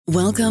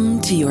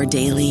Welcome to your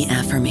daily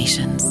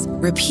affirmations.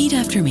 Repeat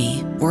after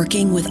me.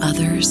 Working with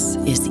others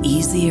is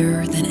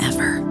easier than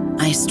ever.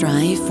 I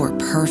strive for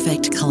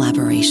perfect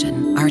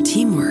collaboration. Our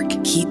teamwork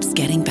keeps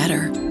getting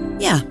better.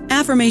 Yeah,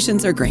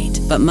 affirmations are great,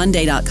 but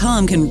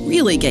Monday.com can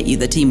really get you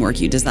the teamwork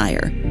you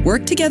desire.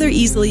 Work together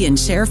easily and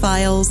share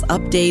files,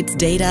 updates,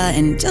 data,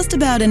 and just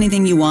about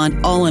anything you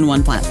want all in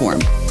one platform.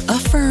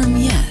 Affirm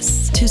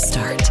yes to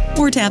start,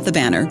 or tap the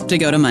banner to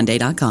go to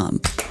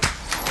Monday.com.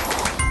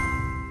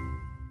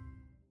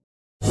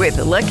 With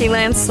the Lucky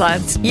Land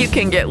Slots, you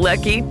can get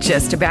lucky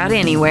just about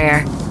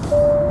anywhere.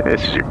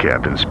 This is your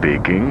captain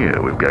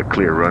speaking. We've got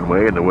clear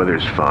runway and the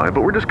weather's fine,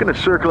 but we're just going to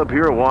circle up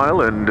here a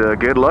while and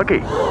get lucky.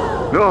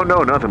 No,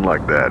 nothing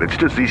like that. It's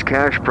just these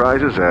cash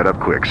prizes add up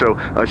quick. So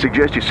I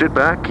suggest you sit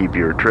back, keep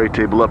your tray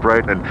table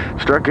upright, and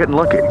start getting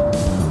lucky.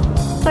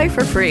 Play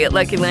for free at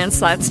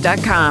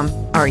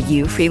LuckyLandSlots.com. Are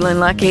you feeling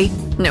lucky?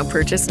 No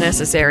purchase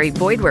necessary.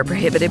 Void where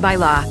prohibited by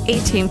law.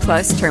 18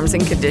 plus terms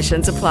and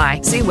conditions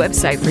apply. See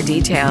website for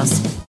details.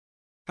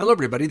 Hello,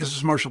 everybody. This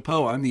is Marshall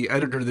Poe. I'm the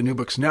editor of the New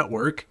Books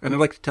Network, and I'd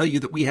like to tell you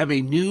that we have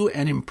a new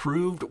and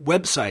improved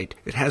website.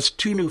 It has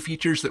 2 new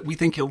features that we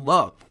think you'll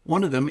love.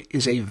 One of them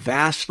is a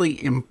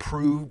vastly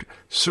improved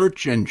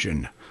search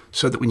engine,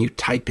 so that when you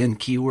type in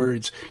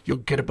keywords, you'll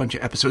get a bunch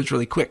of episodes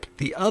really quick.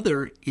 The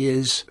other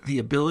is the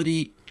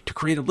ability to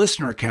create a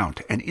listener account.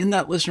 And in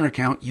that listener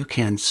account, you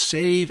can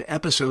save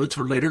episodes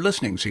for later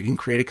listening. So you can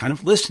create a kind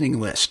of listening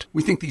list.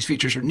 We think these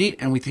features are neat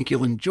and we think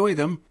you'll enjoy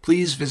them.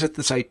 Please visit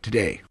the site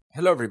today.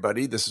 Hello,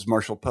 everybody. This is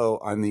Marshall Poe.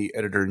 I'm the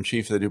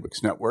editor-in-chief of the New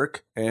Books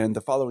Network. And the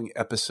following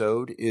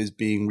episode is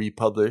being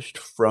republished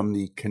from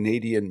the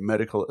Canadian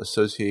Medical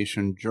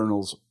Association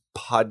Journal's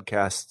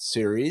podcast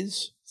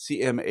series.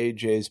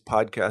 CMAJ's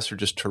podcasts are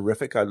just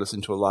terrific. I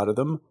listen to a lot of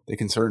them. They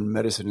concern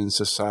medicine and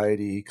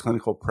society,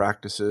 clinical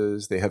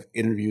practices. They have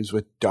interviews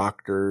with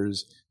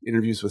doctors,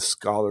 interviews with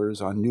scholars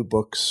on new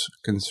books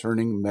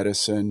concerning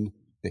medicine,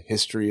 the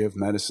history of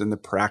medicine, the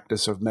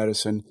practice of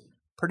medicine,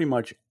 pretty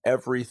much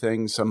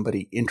everything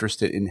somebody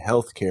interested in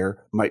healthcare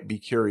might be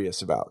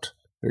curious about.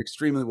 They're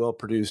extremely well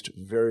produced,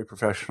 very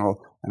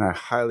professional, and I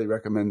highly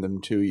recommend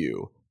them to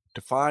you.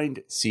 To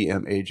find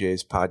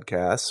CMAJ's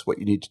podcasts, what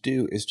you need to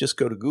do is just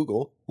go to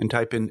Google and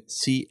type in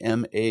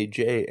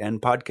CMAJ and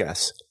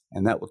podcasts,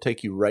 and that will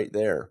take you right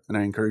there. And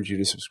I encourage you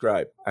to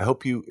subscribe. I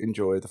hope you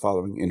enjoy the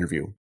following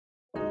interview.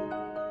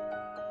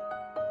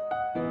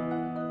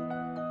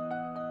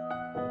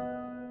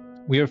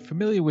 We are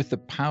familiar with the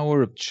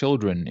power of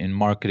children in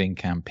marketing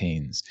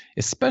campaigns,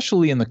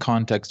 especially in the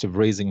context of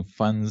raising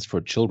funds for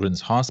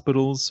children's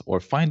hospitals or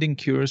finding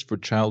cures for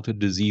childhood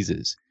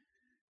diseases.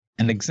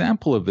 An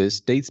example of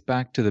this dates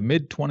back to the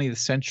mid-20th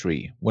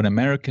century, when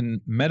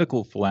American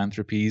medical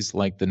philanthropies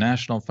like the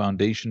National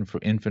Foundation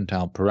for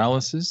Infantile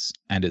Paralysis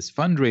and its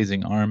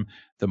fundraising arm,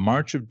 the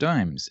March of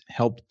Dimes,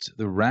 helped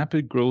the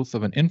rapid growth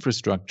of an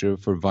infrastructure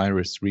for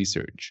virus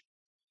research.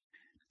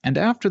 And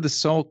after the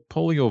Salk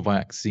polio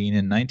vaccine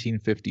in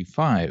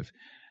 1955,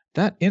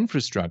 that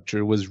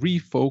infrastructure was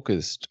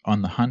refocused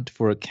on the hunt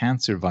for a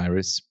cancer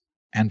virus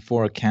and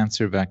for a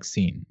cancer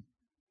vaccine.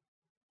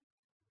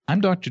 I'm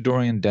Dr.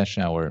 Dorian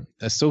Deschauer,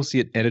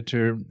 Associate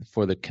Editor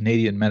for the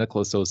Canadian Medical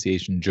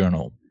Association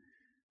Journal.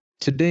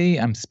 Today,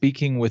 I'm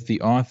speaking with the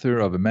author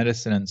of a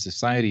Medicine and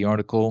Society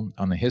article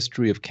on the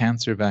history of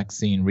cancer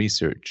vaccine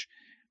research.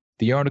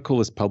 The article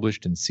is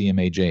published in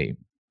CMAJ.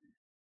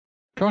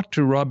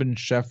 Dr. Robin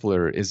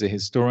Scheffler is a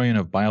historian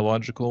of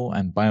biological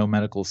and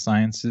biomedical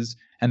sciences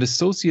and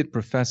associate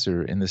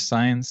professor in the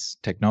Science,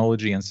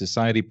 Technology, and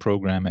Society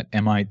program at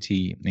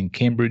MIT in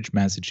Cambridge,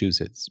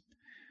 Massachusetts.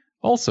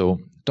 Also,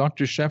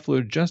 Dr.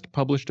 Scheffler just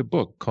published a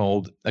book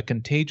called A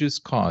Contagious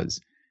Cause,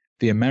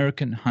 The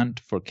American Hunt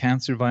for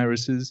Cancer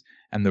Viruses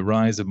and the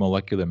Rise of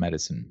Molecular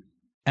Medicine.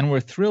 And we're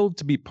thrilled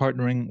to be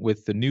partnering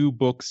with the New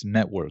Books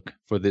Network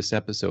for this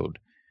episode.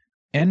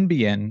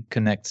 NBN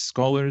connects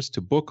scholars to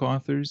book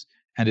authors,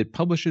 and it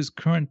publishes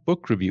current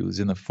book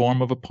reviews in the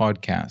form of a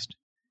podcast.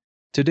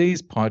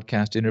 Today's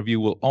podcast interview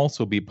will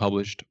also be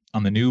published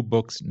on the New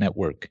Books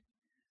Network.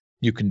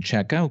 You can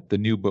check out the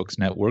New Books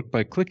Network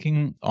by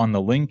clicking on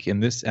the link in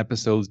this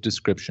episode's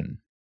description.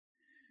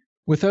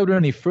 Without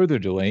any further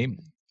delay,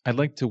 I'd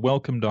like to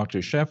welcome Dr.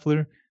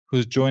 Scheffler,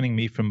 who's joining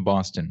me from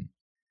Boston.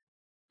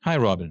 Hi,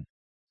 Robin.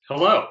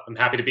 Hello, I'm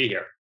happy to be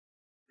here.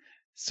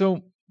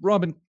 So,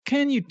 Robin,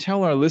 can you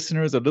tell our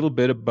listeners a little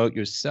bit about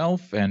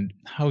yourself and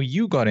how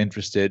you got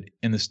interested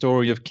in the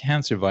story of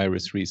cancer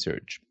virus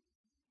research?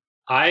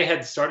 I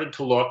had started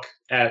to look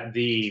at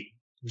the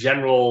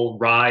general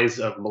rise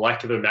of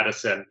molecular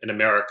medicine in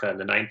America in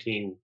the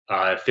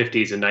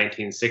 1950s and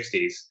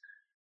 1960s.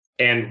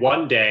 And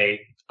one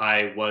day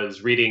I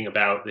was reading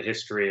about the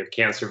history of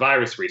cancer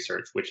virus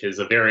research, which is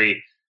a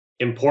very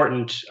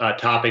important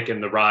topic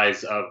in the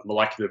rise of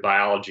molecular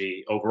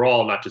biology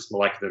overall, not just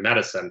molecular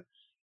medicine.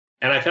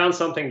 And I found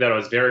something that I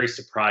was very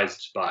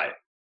surprised by.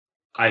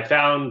 I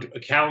found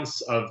accounts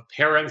of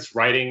parents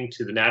writing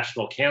to the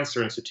National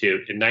Cancer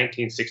Institute in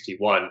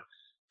 1961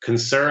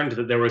 concerned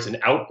that there was an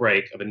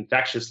outbreak of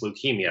infectious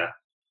leukemia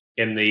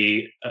in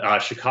the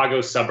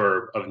Chicago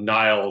suburb of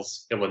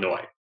Niles,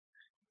 Illinois.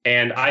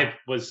 And I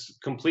was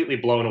completely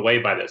blown away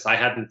by this. I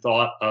hadn't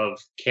thought of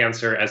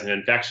cancer as an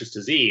infectious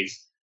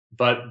disease,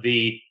 but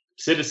the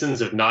citizens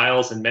of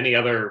Niles and many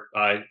other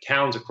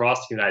towns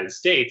across the United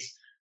States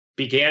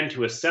began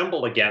to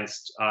assemble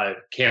against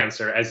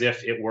cancer as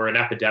if it were an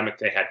epidemic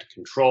they had to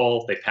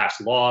control. They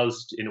passed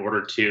laws in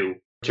order to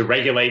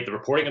regulate the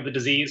reporting of the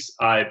disease.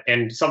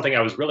 And something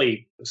I was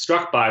really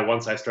struck by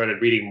once I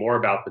started reading more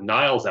about the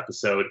Niles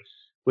episode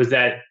was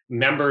that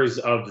members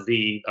of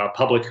the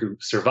public who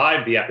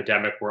survived the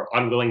epidemic were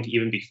unwilling to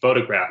even be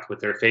photographed with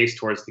their face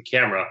towards the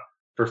camera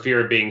for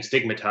fear of being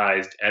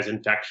stigmatized as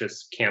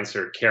infectious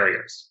cancer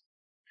carriers.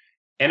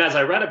 And as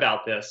I read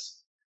about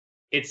this,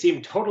 it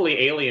seemed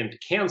totally alien to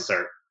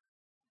cancer,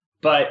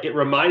 but it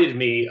reminded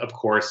me, of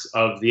course,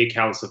 of the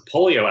accounts of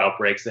polio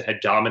outbreaks that had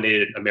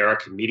dominated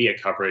American media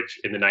coverage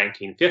in the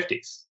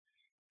 1950s.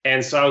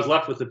 And so I was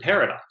left with the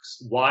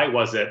paradox. Why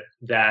was it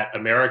that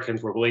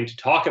Americans were willing to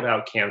talk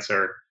about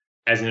cancer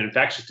as an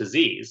infectious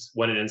disease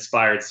when it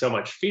inspired so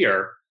much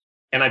fear?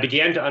 And I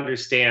began to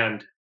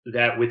understand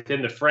that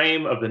within the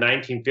frame of the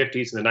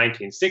 1950s and the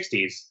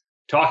 1960s,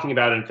 talking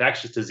about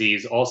infectious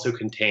disease also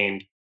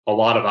contained a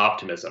lot of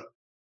optimism.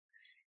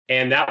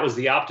 And that was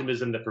the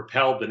optimism that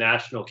propelled the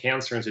National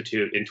Cancer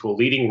Institute into a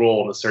leading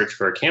role in the search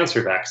for a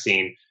cancer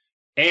vaccine.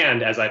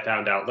 And as I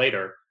found out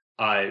later,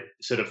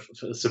 sort of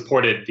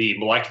supported the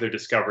molecular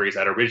discoveries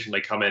that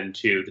originally come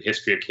into the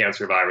history of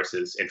cancer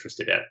viruses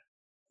interested in.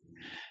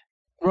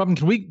 Robin,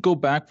 can we go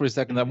back for a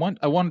second? I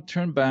want to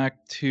turn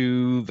back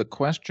to the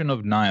question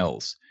of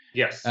Niles.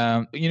 Yes.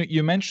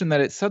 You mentioned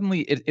that it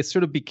suddenly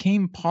sort of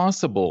became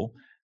possible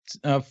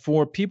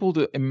for people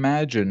to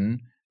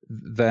imagine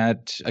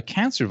that a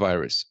cancer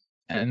virus,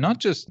 and not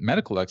just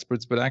medical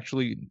experts, but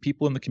actually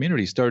people in the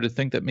community started to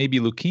think that maybe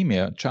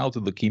leukemia,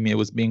 childhood leukemia,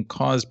 was being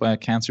caused by a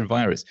cancer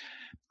virus.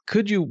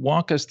 Could you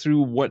walk us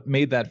through what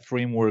made that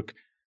framework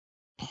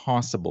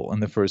possible in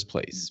the first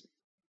place?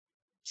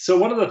 So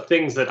one of the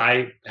things that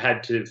I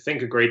had to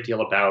think a great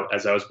deal about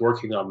as I was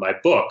working on my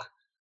book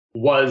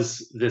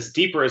was this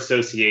deeper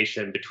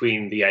association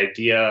between the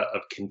idea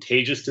of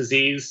contagious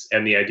disease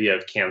and the idea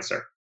of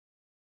cancer.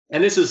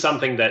 And this is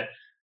something that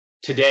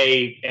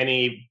today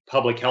any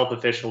public health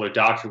official or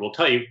doctor will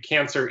tell you: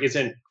 cancer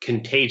isn't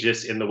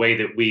contagious in the way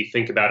that we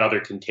think about other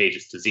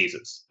contagious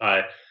diseases.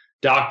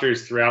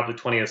 Doctors throughout the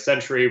 20th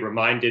century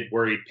reminded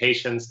worried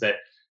patients that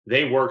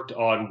they worked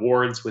on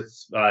wards with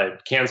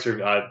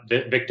cancer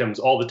victims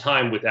all the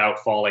time without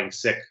falling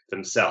sick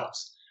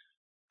themselves.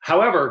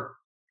 However,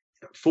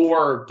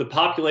 for the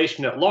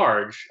population at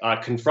large,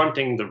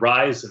 confronting the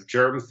rise of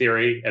germ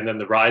theory and then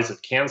the rise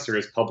of cancer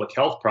as public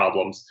health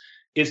problems,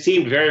 it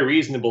seemed very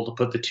reasonable to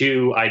put the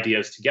two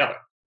ideas together.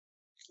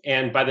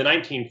 And by the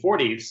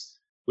 1940s,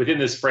 within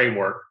this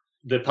framework,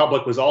 the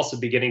public was also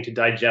beginning to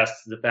digest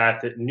the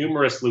fact that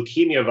numerous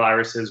leukemia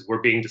viruses were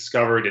being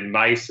discovered in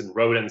mice and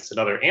rodents and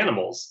other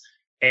animals.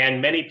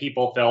 And many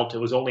people felt it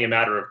was only a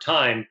matter of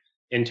time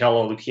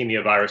until a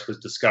leukemia virus was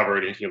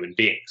discovered in human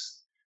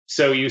beings.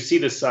 So you see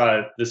this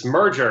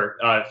merger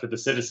for the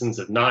citizens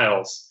of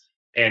Niles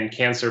and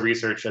cancer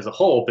research as a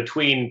whole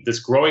between this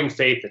growing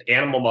faith that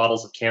animal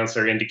models of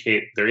cancer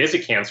indicate there is a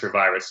cancer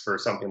virus for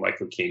something like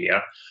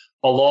leukemia,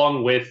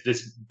 along with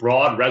this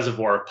broad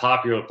reservoir of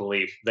popular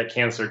belief that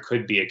cancer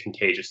could be a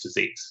contagious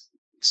disease.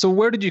 So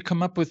where did you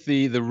come up with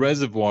the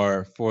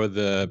reservoir for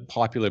the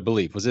popular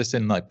belief? Was this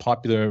in like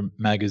popular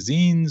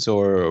magazines,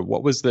 or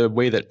what was the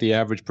way that the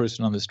average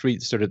person on the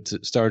street started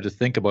to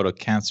think about a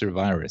cancer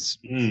virus?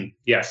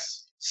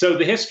 Yes. So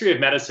the history of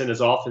medicine is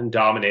often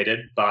dominated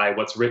by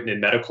what's written in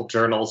medical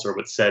journals or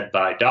what's said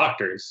by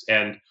doctors.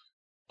 And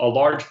a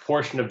large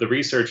portion of the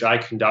research I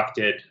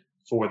conducted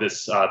for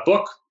this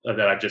book that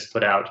I've just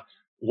put out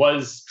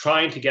was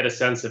trying to get a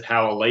sense of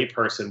how a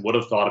layperson would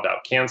have thought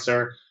about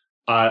cancer.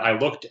 I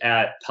looked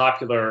at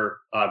popular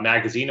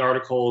magazine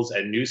articles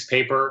and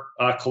newspaper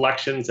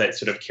collections that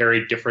sort of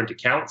carried different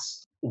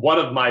accounts. One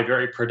of my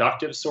very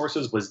productive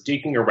sources was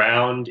digging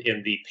around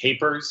in the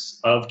papers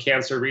of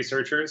cancer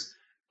researchers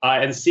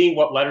and seeing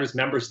what letters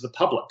members of the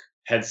public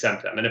had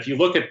sent them. And if you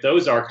look at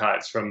those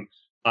archives from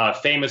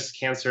famous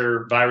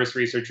cancer virus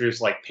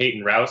researchers like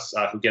Peyton Rouse,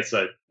 who gets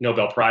a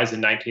Nobel Prize in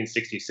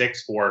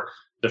 1966 for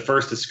the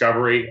first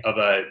discovery of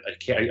a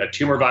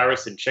tumor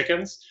virus in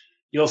chickens,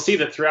 you'll see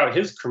that throughout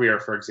his career,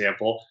 for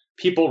example,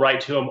 people write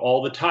to him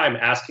all the time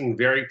asking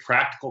very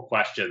practical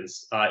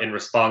questions in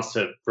response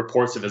to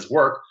reports of his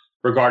work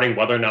regarding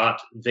whether or not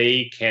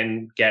they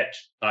can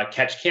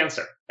catch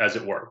cancer, as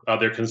it were.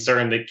 They're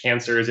concerned that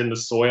cancer is in the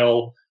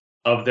soil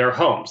of their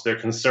homes. They're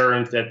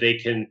concerned that they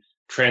can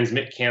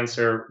transmit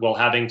cancer while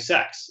having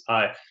sex.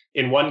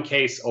 In one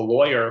case, a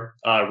lawyer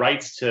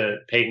writes to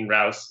Peyton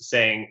Rouse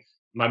saying,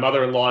 "My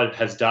mother-in-law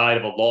has died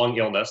of a long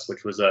illness,"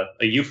 which was a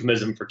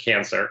euphemism for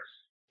cancer,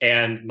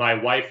 "and my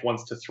wife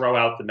wants to throw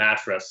out the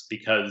mattress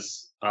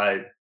because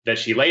that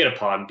she laid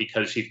upon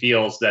because she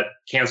feels that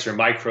cancer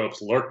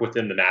microbes lurk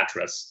within the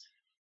mattress.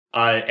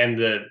 And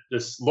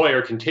this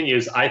lawyer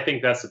continues, I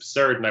think that's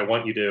absurd, and I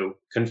want you to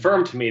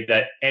confirm to me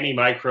that any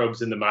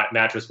microbes in the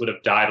mattress would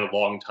have died a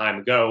long time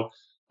ago.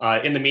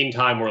 In the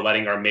meantime, we're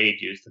letting our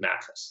maid use the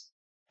mattress.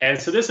 And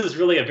so this is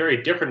really a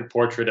very different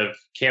portrait of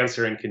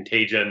cancer and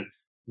contagion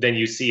than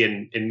you see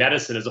in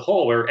medicine as a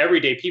whole, where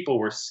everyday people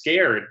were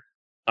scared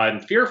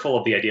and fearful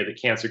of the idea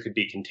that cancer could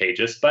be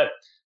contagious. But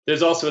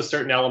there's also a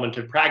certain element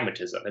of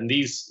pragmatism. And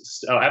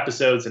these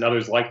episodes and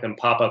others like them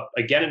pop up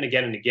again and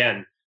again and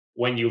again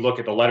when you look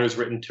at the letters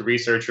written to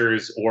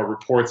researchers or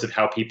reports of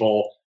how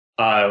people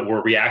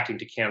were reacting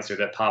to cancer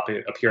that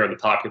appear in the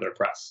popular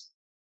press.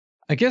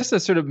 I guess that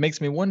sort of makes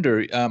me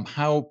wonder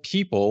how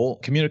people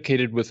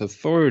communicated with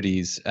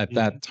authorities at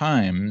that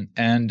time.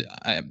 And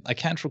I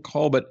can't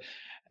recall, but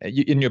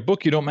in your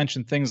book, you don't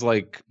mention things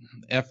like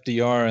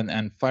FDR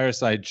and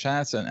fireside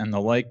chats and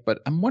the like. But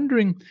I'm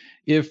wondering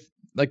if,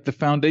 like, the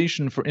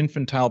Foundation for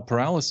Infantile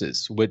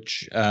Paralysis,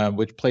 which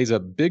plays a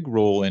big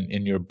role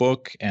in your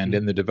book and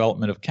in the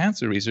development of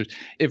cancer research,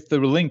 if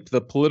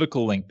the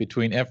political link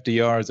between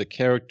FDR as a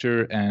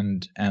character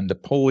and the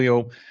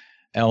polio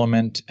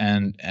element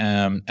and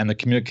the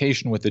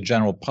communication with the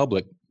general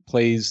public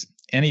plays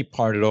any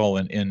part at all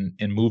in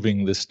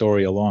moving this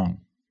story along.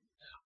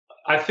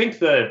 I think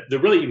the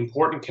really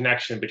important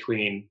connection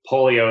between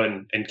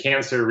polio and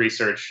cancer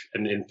research,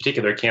 and in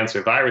particular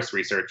cancer virus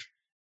research,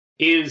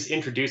 is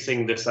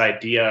introducing this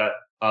idea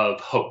of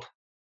hope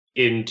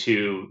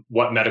into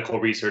what medical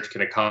research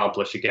can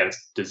accomplish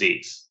against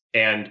disease.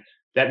 And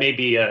that may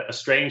be a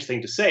strange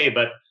thing to say,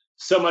 but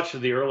so much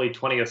of the early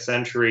 20th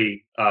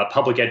century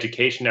public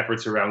education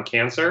efforts around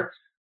cancer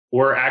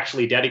were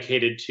actually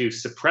dedicated to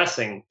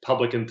suppressing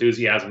public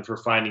enthusiasm for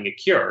finding a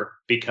cure,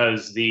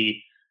 because the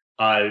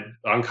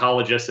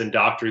oncologists and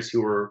doctors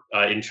who were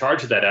in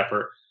charge of that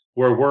effort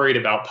were worried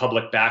about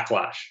public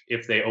backlash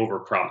if they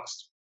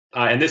overpromised.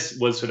 And this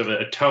was sort of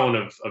a tone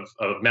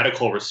of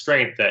medical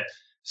restraint that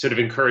sort of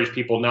encouraged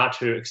people not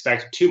to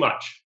expect too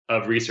much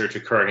of research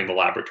occurring in the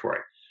laboratory.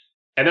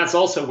 And that's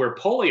also where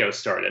polio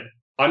started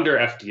under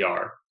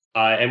FDR.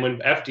 And when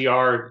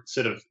FDR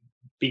sort of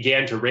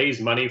began to raise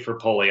money for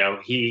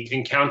polio, he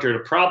encountered a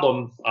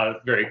problem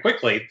very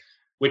quickly,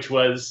 which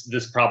was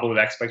this problem of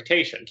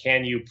expectation.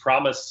 Can you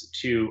promise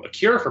a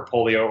cure for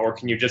polio, or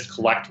can you just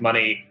collect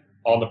money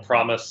on the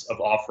promise of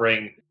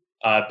offering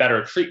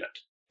better treatment?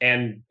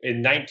 And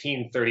in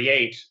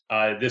 1938,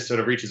 this sort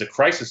of reaches a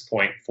crisis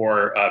point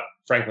for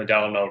Franklin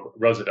Delano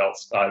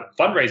Roosevelt's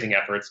fundraising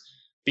efforts,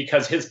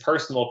 because his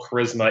personal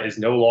charisma is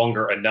no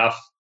longer enough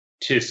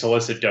to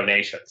solicit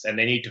donations, and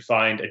they need to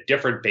find a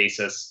different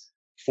basis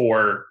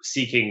for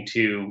seeking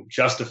to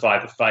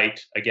justify the fight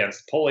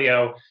against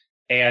polio.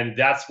 And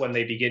that's when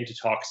they begin to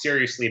talk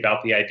seriously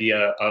about the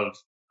idea of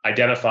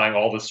identifying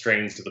all the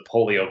strains of the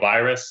polio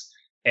virus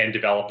and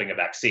developing a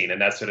vaccine.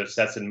 And that sort of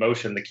sets in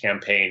motion the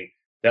campaign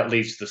that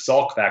leads to the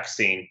Salk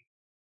vaccine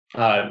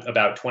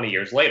about 20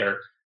 years later.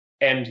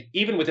 And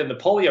even within the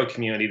polio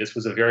community, this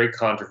was a very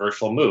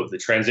controversial move. The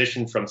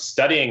transition from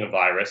studying a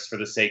virus for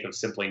the sake of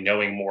simply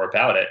knowing more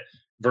about it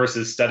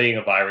versus studying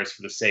a virus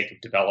for the sake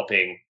of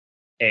developing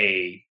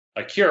a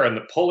cure. And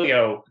the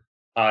polio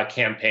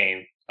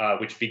campaign,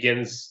 which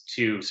begins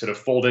to sort of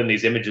fold in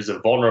these images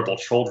of vulnerable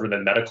children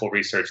in medical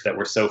research that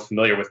we're so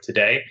familiar with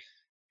today,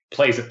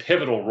 plays a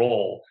pivotal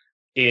role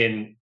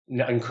in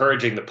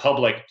encouraging the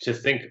public to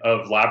think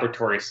of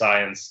laboratory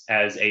science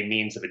as a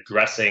means of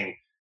addressing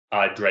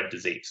dread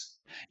disease.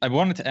 I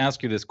wanted to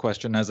ask you this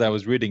question as I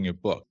was reading your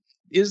book.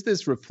 Is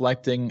this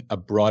reflecting a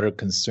broader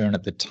concern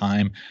at the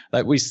time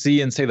that we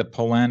see in, say, the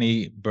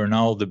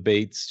Polanyi-Bernal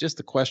debates, just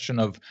the question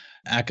of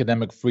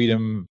academic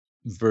freedom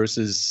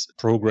versus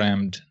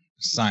programmed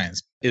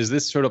science? Is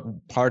this sort of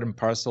part and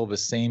parcel of the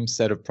same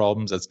set of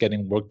problems that's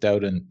getting worked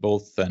out in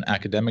both an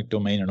academic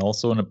domain and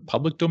also in a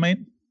public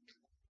domain?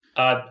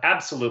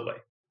 Absolutely.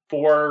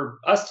 For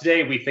us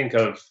today, we think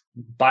of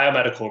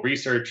biomedical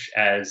research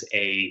as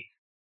a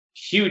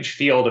huge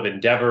field of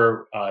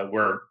endeavor.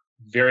 We're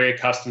very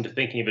accustomed to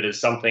thinking of it as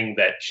something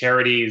that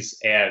charities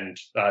and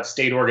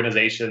state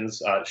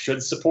organizations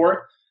should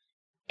support.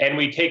 And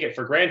we take it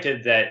for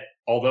granted that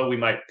although we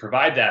might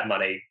provide that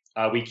money,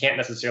 we can't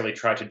necessarily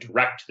try to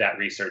direct that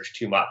research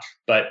too much.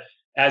 But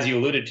as you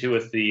alluded to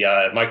with the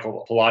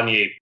Michael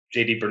Polanyi,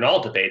 J.D.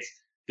 Bernal debates,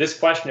 this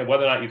question of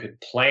whether or not you could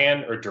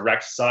plan or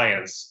direct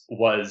science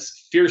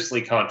was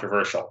fiercely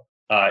controversial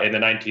in the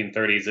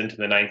 1930s into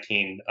the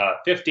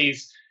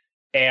 1950s.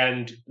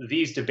 And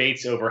these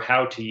debates over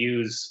how to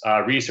use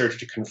research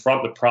to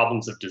confront the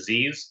problems of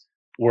disease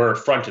were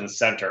front and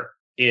center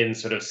in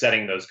sort of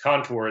setting those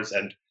contours.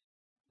 And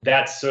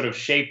that's sort of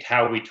shaped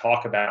how we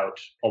talk about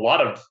a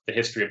lot of the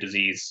history of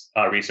disease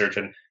research.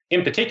 And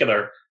in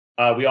particular,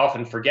 we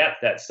often forget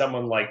that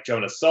someone like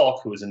Jonas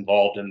Salk, who was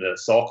involved in the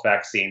Salk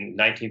vaccine in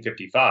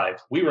 1955,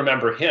 we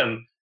remember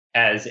him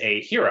as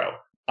a hero.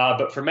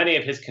 But for many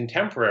of his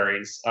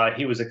contemporaries,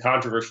 he was a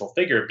controversial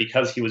figure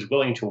because he was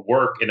willing to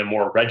work in a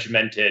more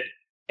regimented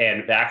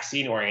and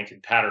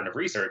vaccine-oriented pattern of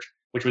research,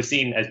 which was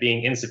seen as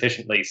being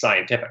insufficiently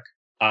scientific.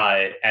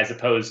 as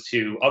opposed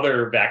to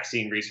other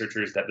vaccine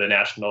researchers that the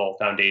National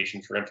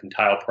Foundation for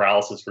Infantile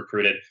Paralysis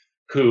recruited,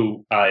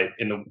 who,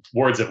 in the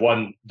words of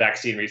one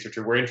vaccine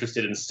researcher, were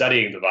interested in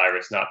studying the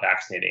virus, not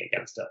vaccinating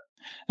against it.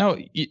 Now,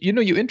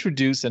 you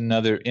introduce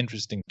another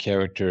interesting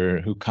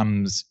character who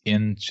comes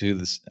into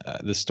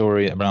the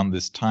story around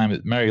this time,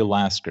 Mary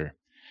Lasker,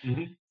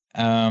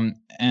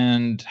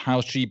 and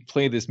how she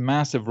played this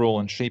massive role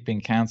in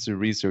shaping cancer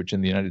research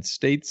in the United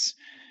States,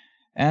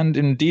 and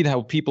indeed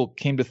how people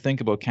came to think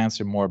about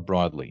cancer more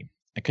broadly.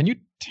 Can you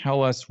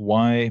tell us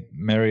why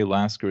Mary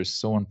Lasker is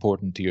so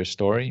important to your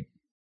story?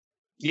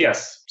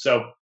 Yes.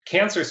 So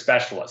cancer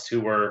specialists,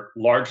 who were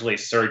largely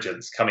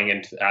surgeons coming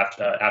into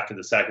after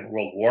the Second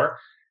World War,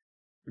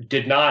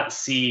 did not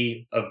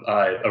see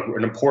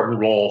an important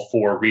role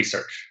for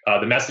research.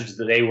 The message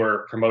that they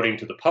were promoting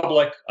to the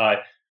public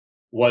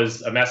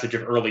was a message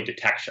of early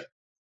detection.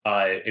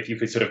 If you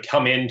could sort of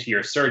come into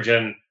your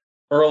surgeon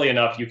early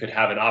enough, you could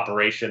have an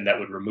operation that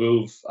would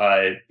remove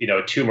a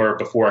tumor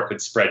before it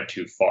could spread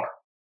too far.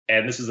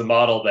 And this is a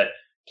model that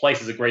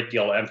places a great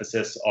deal of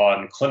emphasis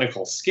on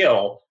clinical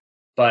skill,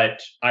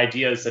 but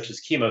ideas such as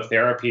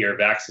chemotherapy or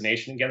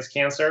vaccination against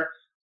cancer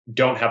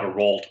don't have a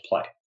role to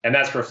play. And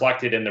that's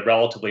reflected in the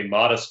relatively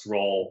modest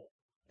role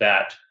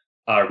that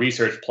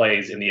research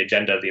plays in the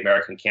agenda of the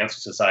American Cancer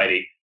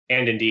Society,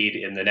 and indeed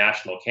in the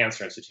National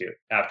Cancer Institute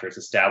after it's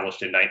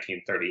established in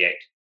 1938.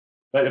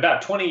 But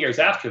about 20 years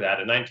after that,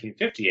 in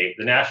 1958,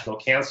 the National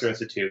Cancer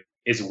Institute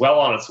is well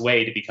on its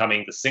way to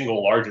becoming the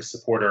single largest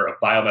supporter of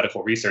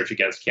biomedical research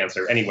against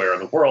cancer anywhere in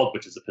the world,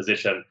 which is a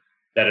position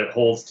that it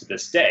holds to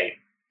this day.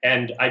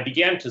 And I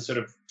began to sort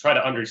of try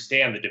to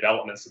understand the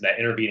developments in that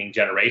intervening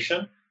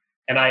generation.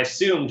 And I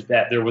assumed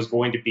that there was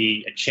going to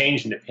be a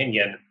change in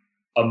opinion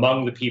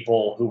among the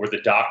people who were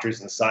the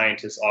doctors and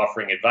scientists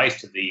offering advice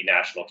to the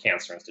National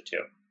Cancer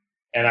Institute.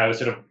 And I was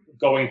sort of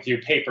going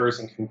through papers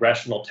and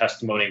congressional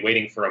testimony,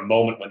 waiting for a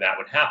moment when that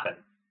would happen.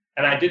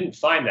 And I didn't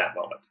find that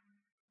moment.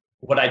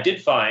 What I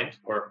did find,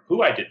 or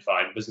who I did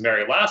find, was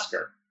Mary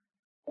Lasker.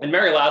 And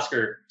Mary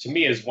Lasker, to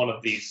me, is one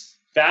of these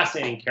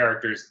fascinating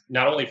characters,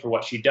 not only for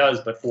what she does,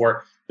 but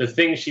for the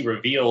things she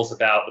reveals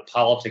about the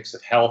politics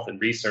of health and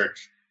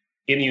research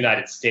in the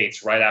United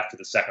States right after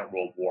the Second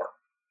World War.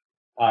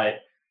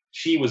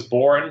 She was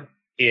born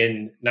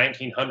in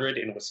 1900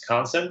 in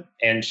Wisconsin,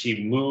 and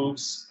she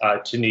moves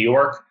to New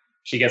York.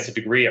 She gets a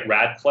degree at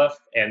Radcliffe,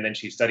 and then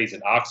she studies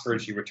in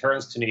Oxford. She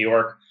returns to New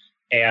York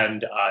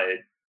and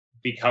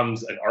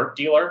becomes an art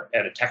dealer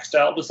and a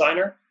textile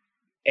designer.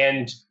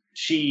 And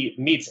she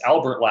meets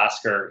Albert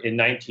Lasker in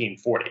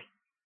 1940.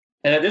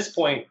 And at this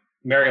point,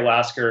 Mary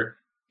Lasker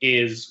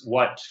is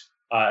what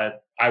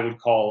I would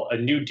call a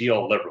New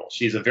Deal liberal.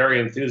 She's a very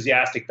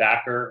enthusiastic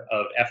backer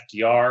of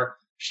FDR.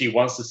 She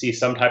wants to see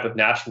some type of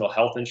national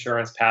health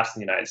insurance passed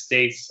in the United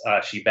States.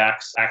 She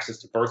backs access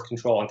to birth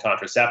control and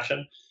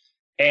contraception.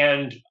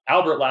 And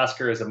Albert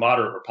Lasker is a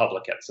moderate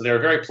Republican. So they're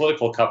a very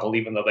political couple,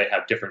 even though they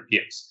have different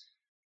views.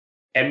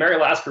 And Mary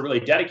Lasker really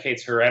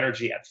dedicates her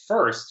energy at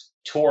first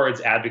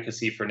towards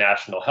advocacy for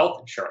national health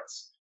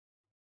insurance.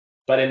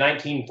 But in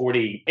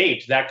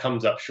 1948, that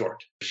comes up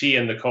short. She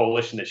and the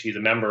coalition that she's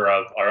a member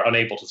of are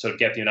unable to sort of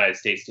get the United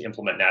States to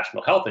implement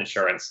national health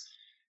insurance.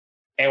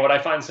 And what I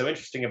find so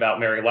interesting about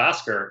Mary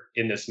Lasker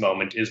in this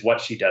moment is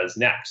what she does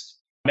next.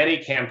 Many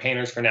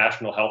campaigners for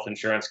national health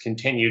insurance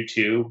continue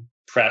to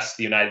press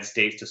the United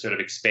States to sort of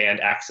expand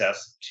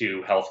access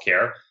to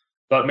healthcare.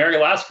 But Mary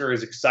Lasker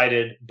is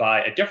excited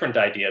by a different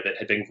idea that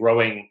had been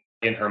growing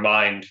in her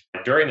mind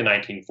during the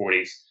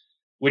 1940s,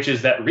 which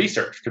is that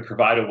research could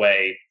provide a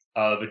way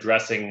of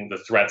addressing the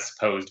threats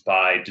posed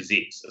by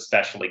disease,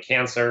 especially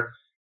cancer.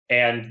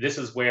 And this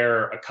is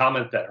where a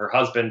comment that her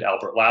husband,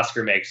 Albert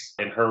Lasker, makes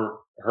in her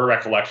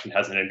recollection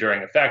has an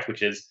enduring effect,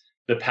 which is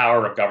the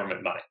power of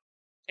government money.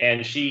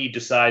 And she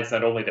decides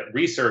not only that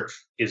research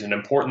is an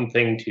important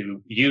thing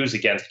to use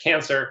against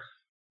cancer,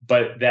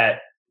 but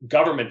that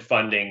government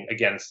funding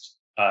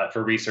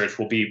for research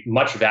will be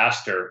much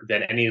vaster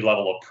than any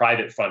level of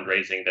private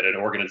fundraising that an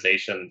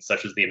organization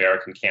such as the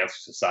American Cancer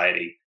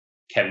Society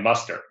can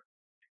muster.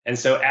 And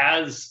so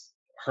as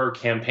her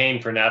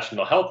campaign for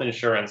national health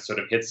insurance sort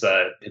of hits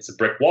a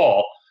brick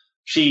wall,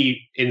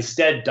 she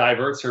instead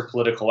diverts her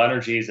political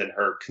energies and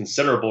her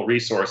considerable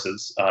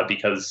resources,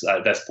 because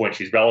at this point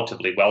she's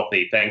relatively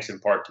wealthy, thanks in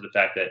part to the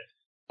fact that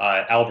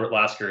Albert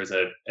Lasker is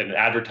an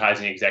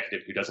advertising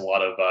executive who does a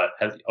lot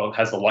of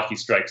has the Lucky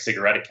Strike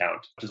cigarette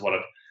account, which is one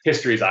of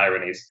history's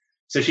ironies.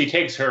 So she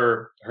takes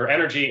her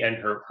energy and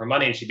her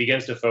money, and she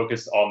begins to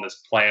focus on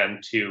this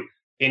plan to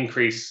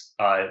increase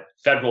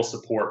federal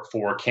support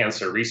for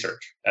cancer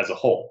research as a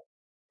whole.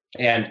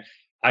 And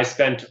I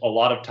spent a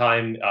lot of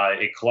time at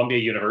Columbia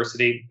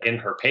University in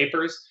her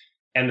papers.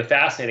 And the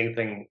fascinating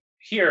thing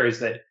here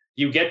is that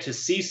you get to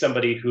see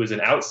somebody who is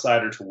an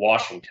outsider to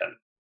Washington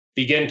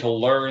begin to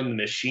learn the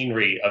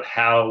machinery of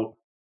how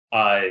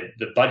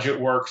the budget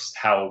works,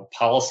 how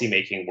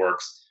policymaking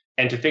works,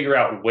 and to figure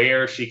out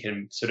where she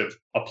can sort of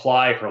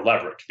apply her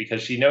leverage,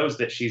 because she knows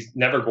that she's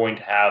never going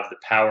to have the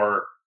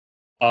power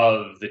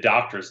of the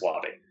doctor's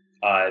lobby.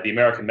 the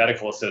American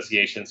Medical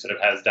Association sort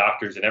of has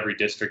doctors in every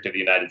district of the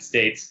United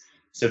States.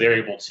 So they're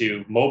able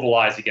to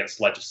mobilize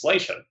against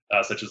legislation,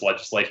 such as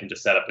legislation to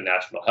set up a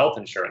national health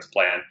insurance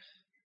plan.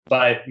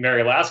 But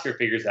Mary Lasker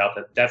figures out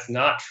that that's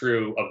not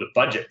true of the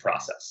budget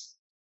process.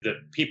 The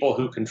people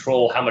who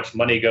control how much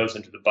money goes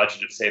into the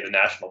budget of, say, the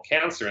National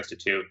Cancer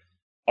Institute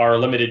are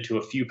limited to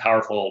a few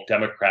powerful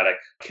Democratic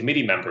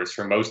committee members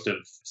for most of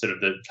sort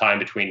of the time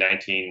between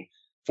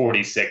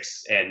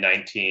 1946 and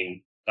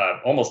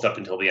almost up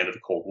until the end of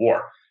the Cold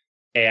War.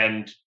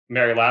 And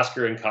Mary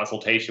Lasker, in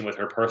consultation with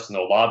her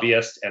personal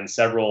lobbyist and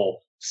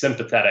several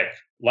sympathetic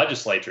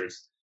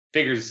legislators,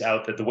 figures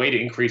out that the way to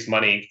increase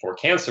money for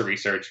cancer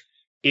research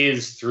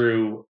is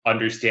through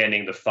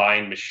understanding the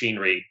fine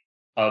machinery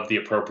of the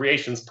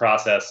appropriations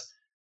process.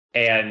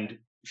 And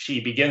she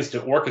begins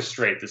to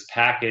orchestrate this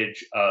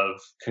package of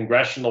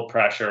congressional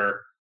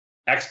pressure,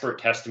 expert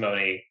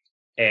testimony,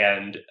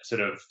 and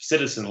sort of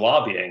citizen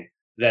lobbying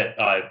that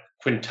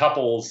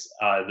quintuples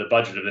the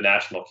budget of the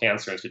National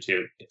Cancer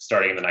Institute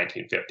starting in the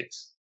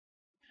 1950s.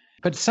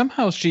 But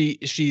somehow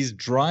she's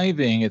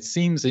driving, it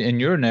seems in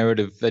your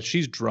narrative, that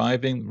she's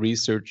driving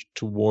research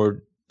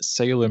toward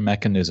cellular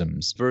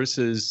mechanisms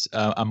versus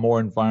a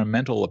more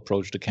environmental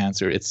approach to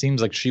cancer. It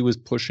seems like she was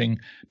pushing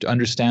to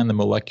understand the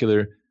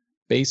molecular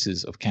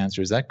basis of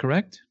cancer. Is that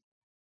correct?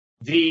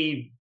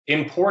 The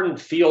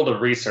important field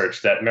of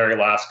research that Mary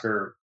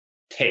Lasker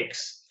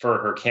takes for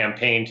her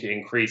campaign to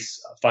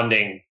increase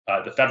funding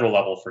at the federal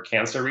level for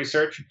cancer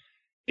research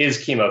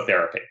is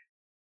chemotherapy.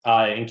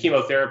 And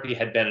chemotherapy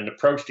had been an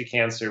approach to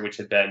cancer which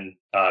had been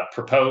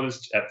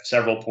proposed at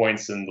several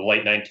points in the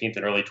late 19th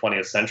and early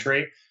 20th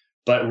century,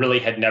 but really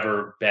had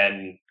never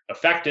been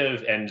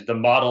effective. And the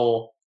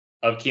model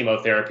of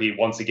chemotherapy,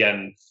 once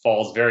again,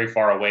 falls very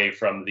far away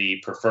from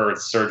the preferred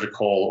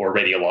surgical or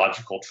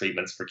radiological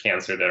treatments for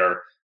cancer that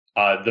are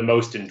the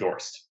most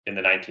endorsed in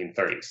the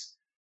 1930s.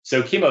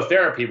 So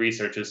chemotherapy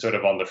research is sort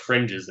of on the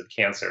fringes of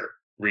cancer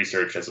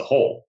research as a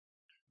whole.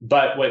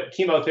 But what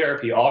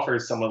chemotherapy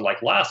offers someone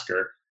like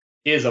Lasker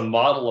is a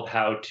model of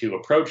how to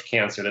approach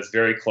cancer that's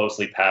very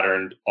closely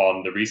patterned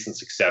on the recent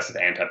success of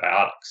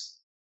antibiotics.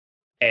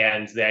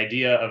 And the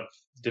idea of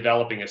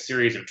developing a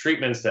series of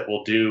treatments that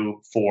will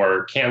do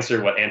for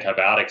cancer what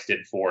antibiotics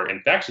did for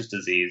infectious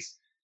disease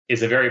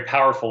is a very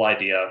powerful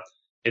idea.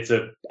 It's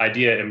an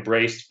idea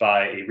embraced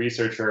by a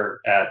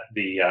researcher at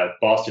the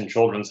Boston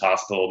Children's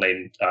Hospital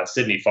named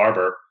Sidney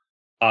Farber.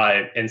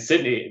 And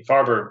Sidney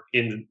Farber,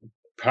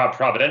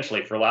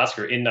 providentially for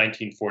Lasker, in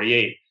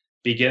 1948,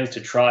 begins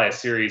to try a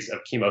series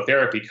of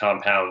chemotherapy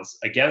compounds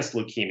against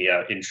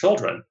leukemia in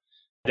children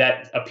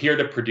that appear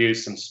to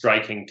produce some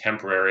striking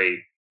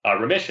temporary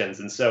remissions.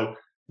 And so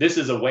this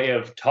is a way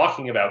of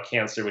talking about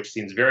cancer which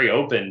seems very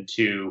open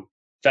to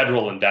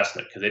federal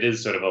investment, because it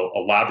is sort of a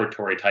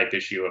laboratory type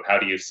issue of how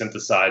do you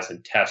synthesize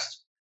and test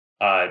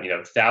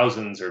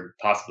thousands or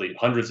possibly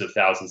hundreds of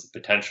thousands of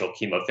potential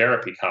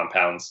chemotherapy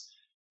compounds,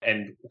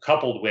 and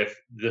coupled with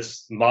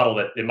this model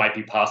that it might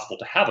be possible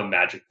to have a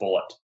magic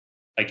bullet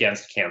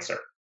against cancer.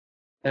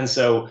 And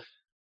so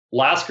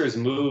Lasker's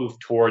move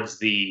towards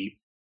the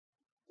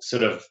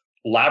sort of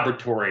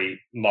laboratory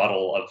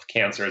model of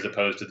cancer as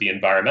opposed to the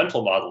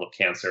environmental model of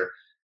cancer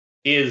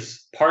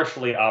is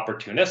partially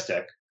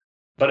opportunistic,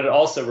 but it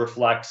also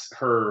reflects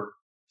her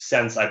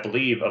sense, I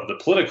believe, of the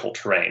political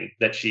terrain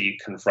that she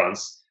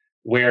confronts,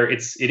 where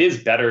it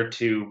is better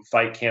to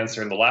fight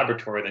cancer in the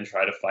laboratory than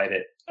try to fight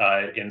it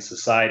in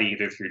society,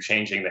 either through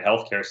changing the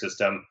healthcare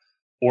system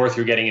or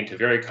through getting into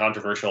very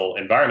controversial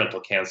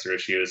environmental cancer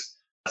issues,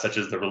 such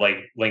as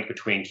the link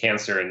between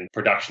cancer and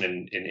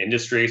production in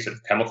industry, sort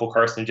of chemical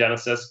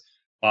carcinogenesis,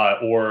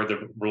 or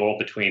the role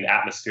between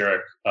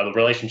the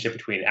relationship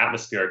between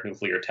atmospheric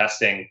nuclear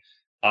testing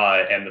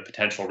and the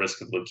potential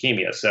risk of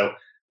leukemia. So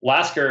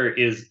Lasker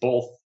is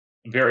both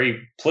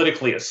very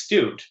politically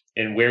astute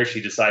in where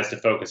she decides to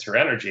focus her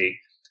energy,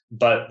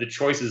 but the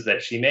choices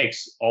that she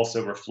makes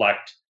also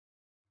reflect,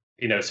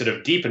 sort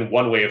of deep in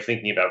one way of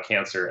thinking about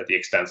cancer at the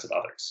expense of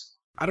others.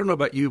 I don't know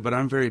about you, but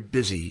I'm very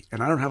busy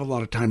and I don't have a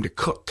lot of time to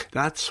cook.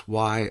 That's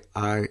why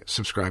I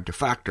subscribe to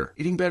Factor.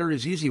 Eating better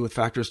is easy with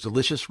Factor's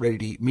delicious,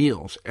 ready-to-eat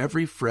meals.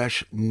 Every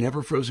fresh,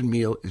 never frozen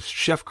meal is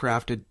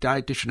chef-crafted,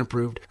 dietitian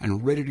approved,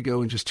 and ready to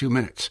go in just 2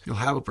 minutes. You'll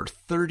have over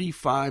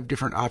 35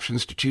 different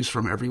options to choose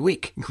from every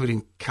week,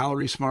 including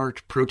Calorie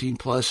Smart, Protein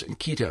Plus, and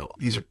Keto.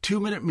 These are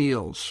 2-minute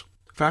meals.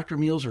 Factor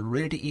meals are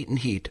ready to eat and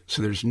heat,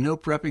 so there's no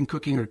prepping,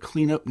 cooking, or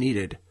cleanup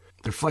needed.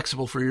 They're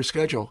flexible for your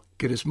schedule.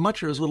 Get as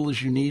much or as little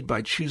as you need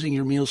by choosing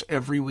your meals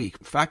every week.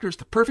 Factor is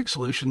the perfect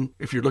solution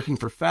if you're looking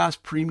for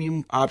fast,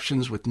 premium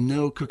options with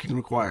no cooking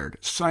required.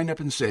 Sign up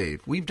and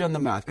save. We've done the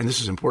math, and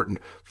this is important.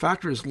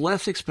 Factor is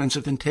less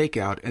expensive than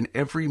takeout, and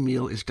every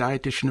meal is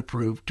dietitian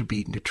approved to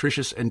be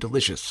nutritious and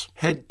delicious.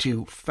 Head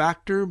to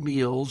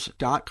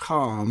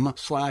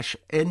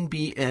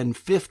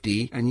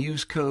factormeals.com/NBN50 and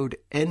use code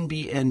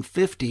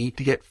NBN50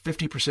 to get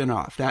 50%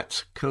 off.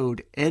 That's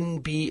code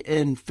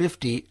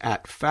NBN50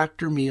 at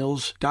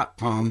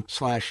factormeals.com/NBN50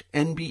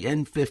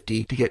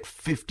 to get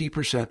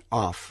 50%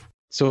 off.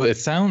 So it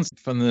sounds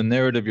from the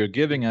narrative you're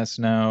giving us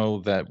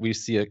now that we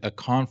see a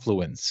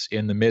confluence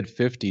in the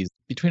mid-50s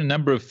between a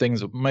number of things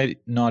that might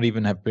not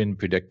even have been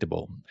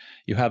predictable.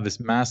 You have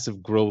this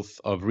massive growth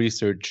of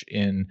research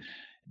in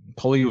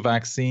polio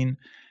vaccine.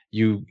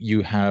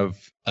 You have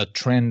a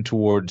trend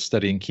towards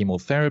studying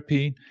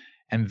chemotherapy,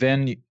 and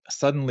then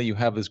suddenly you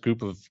have this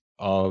group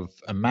of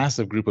a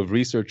massive group of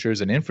researchers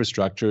and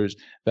infrastructures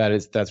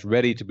that's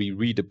ready to be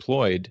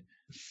redeployed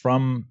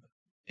from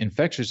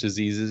infectious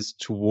diseases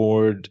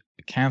toward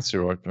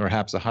cancer, or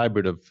perhaps a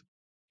hybrid of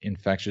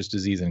infectious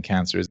disease and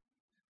cancers.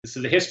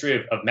 So the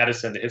history of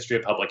medicine, the history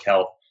of public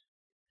health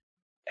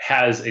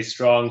has a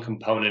strong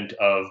component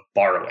of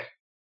borrowing.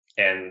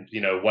 And,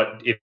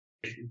 what if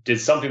did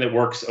something that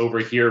works over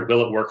here,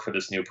 will it work for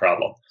this new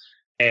problem?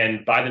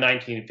 And by the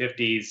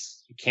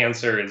 1950s,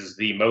 cancer is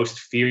the most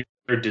feared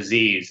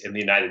disease in the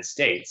United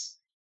States.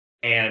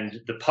 And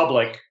the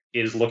public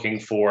is looking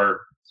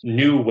for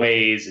new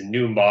ways and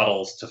new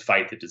models to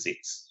fight the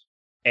disease.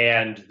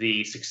 And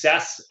the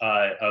success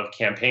of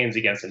campaigns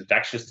against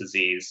infectious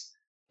disease,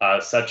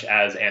 such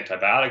as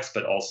antibiotics,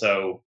 but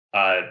also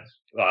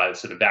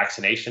sort of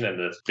vaccination, and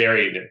the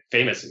very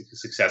famous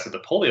success of the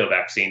polio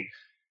vaccine,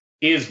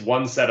 is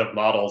one set of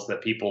models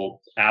that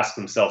people ask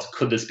themselves,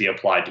 could this be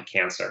applied to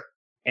cancer?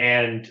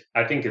 And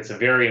I think it's a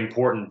very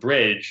important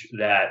bridge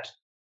that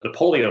the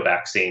polio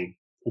vaccine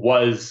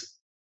was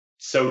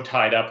so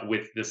tied up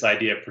with this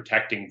idea of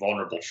protecting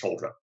vulnerable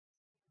children.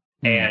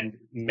 And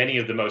many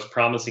of the most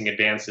promising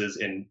advances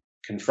in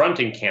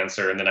confronting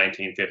cancer in the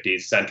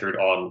 1950s centered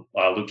on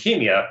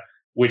leukemia,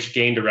 which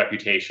gained a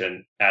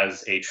reputation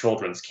as a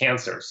children's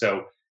cancer.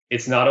 So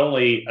it's not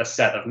only a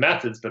set of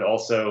methods, but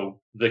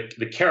also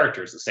the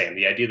character is the same.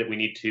 The idea that we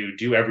need to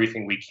do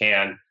everything we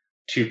can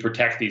to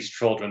protect these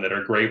children that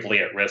are gravely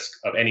at risk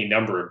of any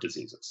number of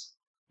diseases.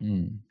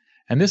 And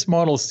this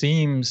model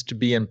seems to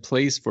be in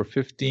place for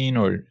 15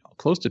 or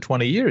close to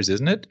 20 years,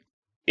 isn't it?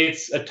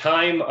 It's a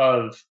time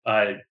of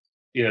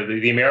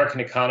the American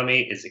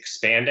economy is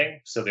expanding,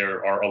 so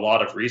there are a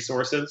lot of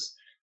resources.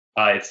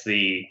 It's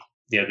the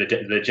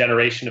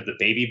generation of the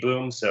baby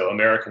boom, so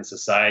American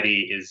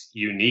society is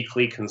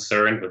uniquely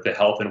concerned with the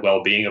health and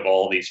well-being of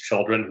all these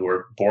children who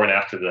were born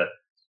after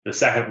the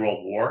Second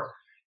World War.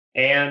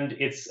 And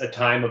it's a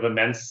time of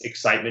immense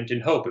excitement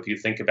and hope. If you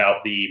think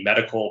about the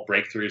medical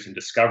breakthroughs and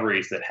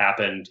discoveries that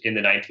happened in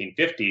the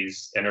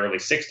 1950s and early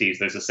 60s,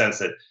 there's a sense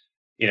that,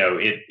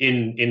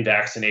 in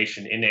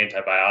vaccination, in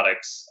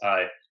antibiotics,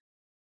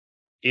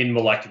 in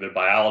molecular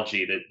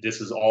biology, that this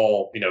is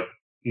all,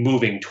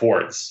 moving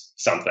towards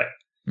something.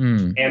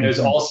 And there's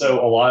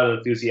also a lot of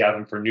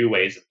enthusiasm for new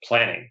ways of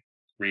planning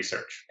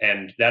research.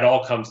 And that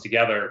all comes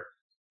together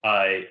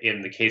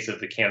in the case of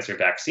the cancer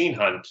vaccine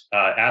hunt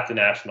at the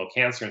National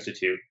Cancer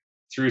Institute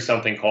through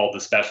something called the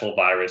Special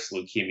Virus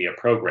Leukemia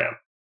Program,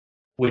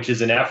 which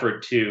is an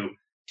effort to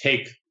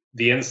take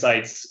the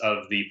insights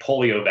of the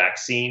polio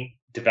vaccine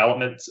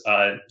development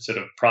sort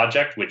of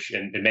project, which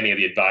and many of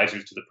the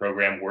advisors to the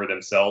program were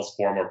themselves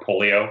former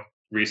polio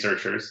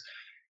researchers,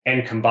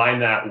 and combine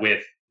that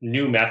with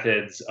new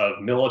methods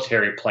of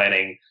military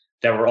planning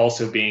that were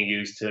also being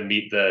used to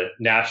meet the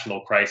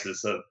national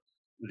crisis of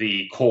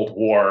the Cold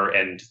War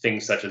and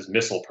things such as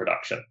missile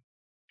production.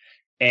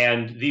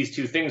 And these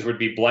two things would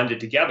be blended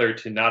together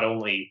to not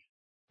only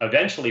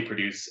eventually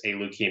produce a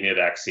leukemia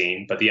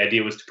vaccine, but the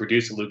idea was to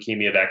produce a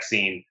leukemia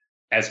vaccine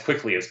as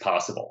quickly as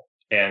possible.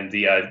 And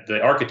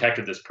the architect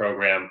of this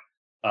program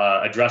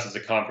addresses a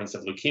conference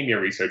of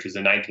leukemia researchers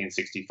in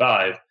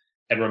 1965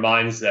 and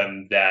reminds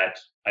them that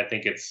I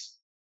think it's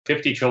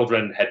 50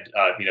 children had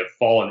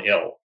fallen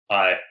ill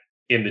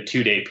in the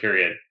 2-day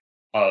period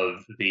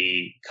of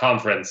the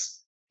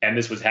conference. And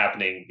this was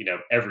happening,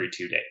 every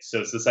 2 days. So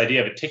it's this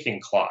idea of a ticking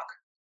clock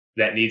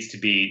that needs to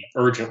be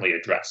urgently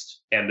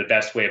addressed. And the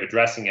best way of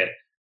addressing it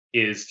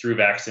is through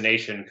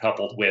vaccination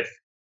coupled with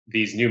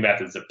these new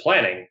methods of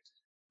planning.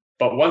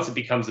 But once it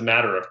becomes a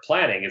matter of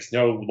planning, it's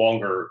no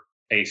longer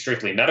a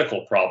strictly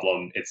medical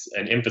problem. It's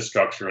an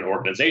infrastructure and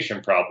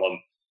organization problem.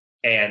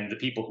 And the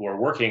people who are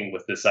working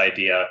with this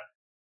idea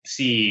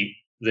see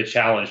the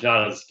challenge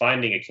not as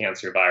finding a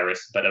cancer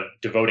virus, but of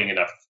devoting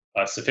enough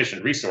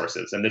sufficient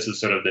resources. And this is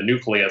sort of the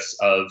nucleus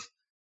of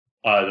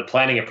the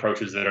planning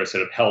approaches that are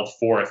sort of held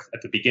forth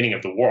at the beginning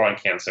of the war on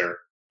cancer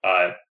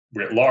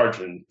writ large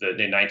in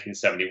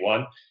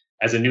 1971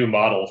 as a new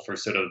model for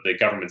sort of the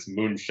government's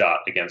moonshot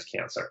against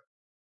cancer.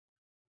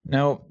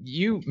 Now,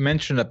 you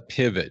mentioned a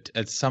pivot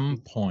at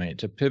some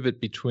point, a pivot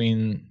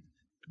between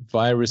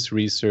virus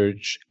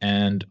research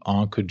and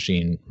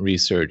oncogene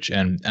research.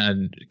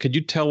 And could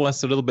you tell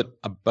us a little bit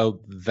about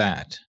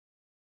that?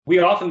 We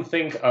often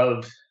think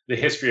of the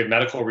history of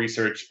medical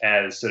research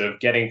as sort of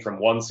getting from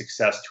one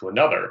success to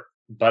another.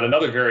 But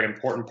another very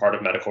important part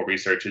of medical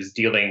research is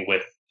dealing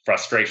with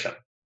frustration.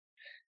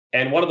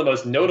 And one of the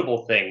most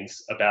notable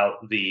things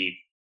about the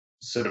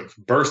sort of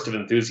burst of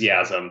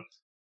enthusiasm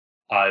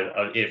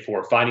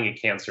for finding a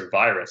cancer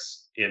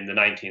virus in the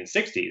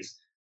 1960s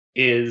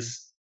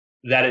is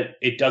that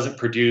it doesn't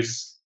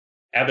produce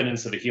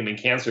evidence of a human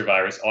cancer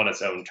virus on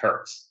its own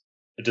terms.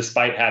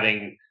 despite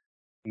having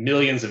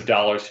millions of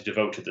dollars to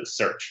devote to this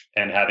search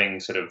and having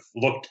sort of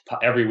looked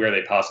everywhere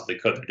they possibly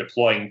could. They're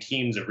deploying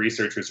teams of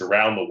researchers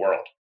around the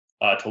world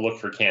to look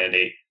for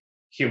candidate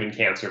human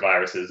cancer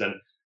viruses. And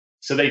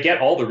so they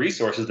get all the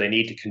resources they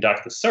need to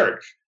conduct the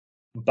search.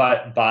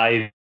 But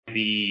by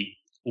the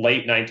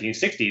late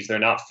 1960s, they're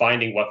not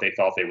finding what they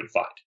thought they would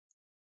find.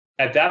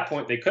 At that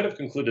point, they could have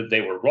concluded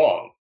they were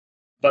wrong.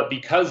 But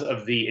because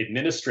of the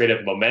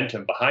administrative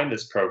momentum behind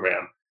this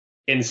program,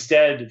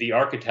 instead, the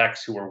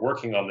architects who were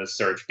working on this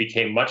search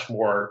became much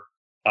more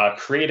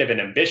creative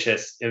and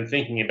ambitious in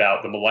thinking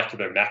about the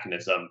molecular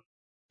mechanism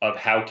of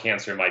how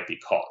cancer might be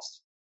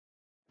caused.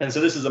 And so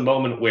this is a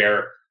moment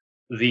where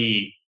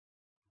the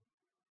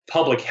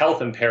public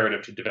health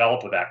imperative to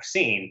develop a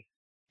vaccine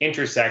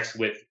intersects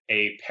with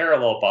a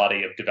parallel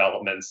body of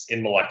developments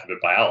in molecular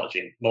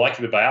biology.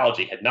 Molecular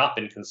biology had not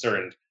been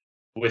concerned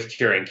with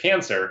curing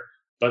cancer,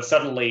 but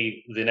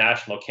suddenly the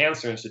National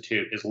Cancer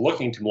Institute is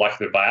looking to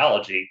molecular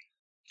biology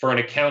for an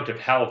account of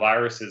how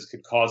viruses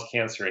could cause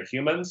cancer in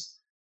humans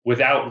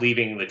without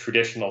leaving the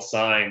traditional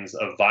signs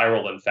of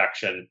viral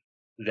infection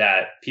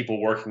that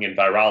people working in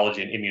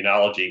virology and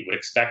immunology would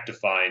expect to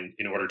find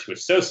in order to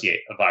associate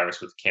a virus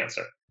with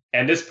cancer.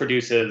 And this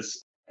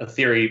produces a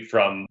theory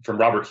from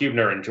Robert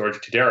Hubner and George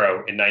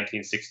Tadero in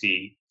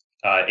 1968,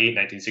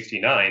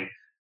 1969,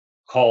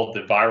 called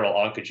the viral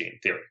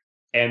oncogene theory.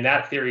 And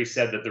that theory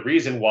said that the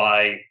reason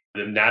why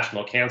the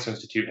National Cancer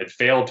Institute had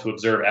failed to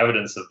observe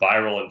evidence of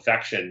viral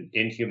infection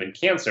in human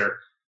cancer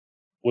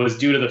was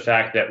due to the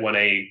fact that when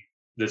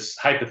this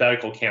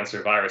hypothetical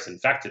cancer virus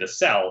infected a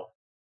cell,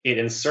 it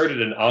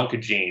inserted an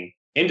oncogene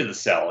into the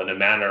cell in a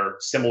manner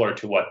similar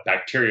to what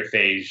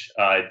bacteriophage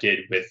did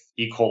with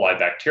E. coli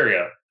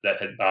bacteria that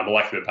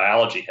molecular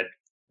biology had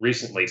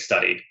recently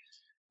studied.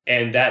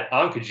 And that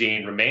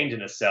oncogene remained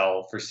in a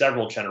cell for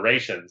several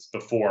generations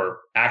before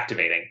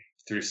activating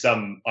through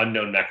some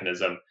unknown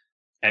mechanism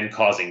and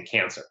causing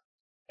cancer.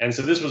 And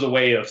so this was a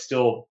way of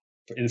still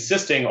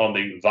insisting on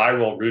the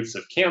viral roots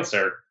of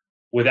cancer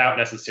without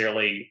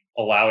necessarily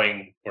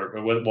allowing or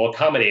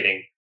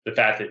accommodating the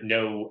fact that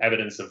no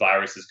evidence of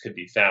viruses could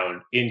be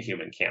found in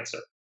human cancer.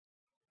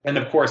 And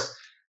of course,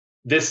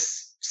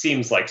 this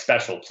seems like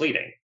special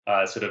pleading,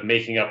 sort of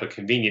making up a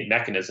convenient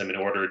mechanism in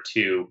order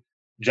to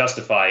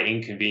justify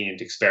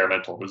inconvenient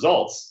experimental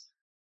results.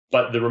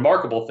 But the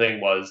remarkable thing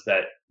was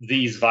that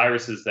these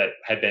viruses that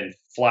had been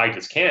flagged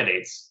as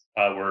candidates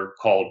were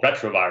called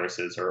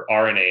retroviruses or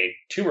RNA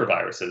tumor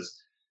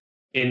viruses.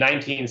 In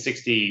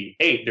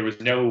 1968, there was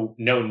no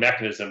known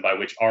mechanism by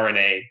which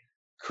RNA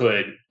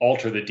could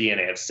alter the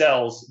DNA of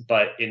cells.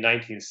 But in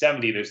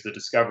 1970, there's the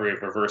discovery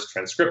of reverse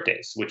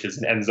transcriptase, which is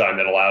an enzyme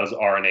that allows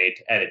RNA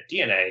to edit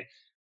DNA.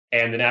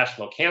 And the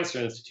National Cancer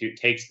Institute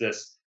takes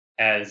this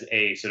as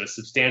a sort of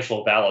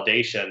substantial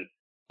validation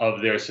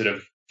of their sort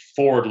of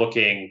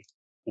forward-looking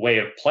way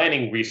of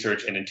planning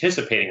research and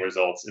anticipating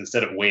results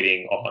instead of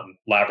waiting on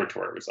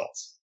laboratory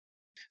results.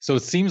 So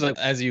it seems like,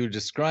 as you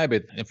describe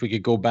it, if we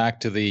could go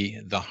back to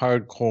the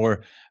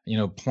hardcore,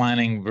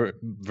 planning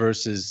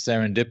versus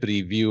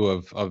serendipity view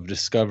of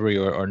discovery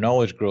or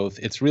knowledge growth,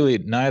 it's really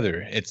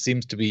neither. It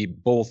seems to be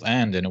both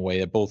and, in a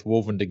way, both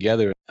woven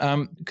together.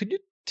 Could you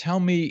tell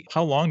me,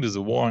 how long does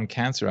the war on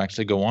cancer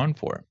actually go on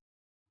for?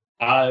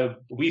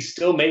 We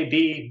still may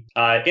be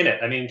in it.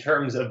 I mean, in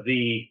terms of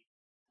the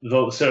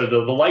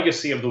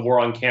legacy of the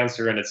war on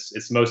cancer and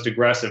its most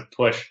aggressive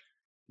push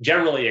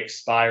generally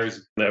expires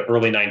in the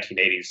early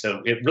 1980s.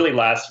 So it really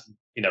lasts,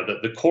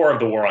 the core of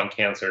the war on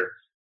cancer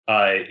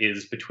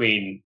is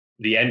between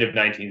the end of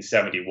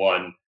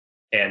 1971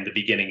 and the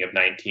beginning of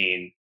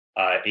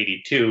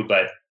 1982.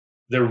 But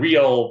the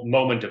real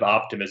moment of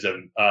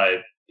optimism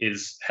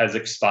has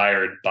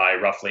expired by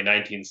roughly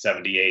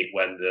 1978,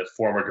 when the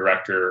former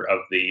director of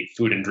the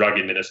Food and Drug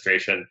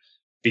Administration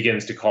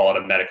begins to call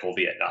it a medical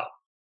Vietnam.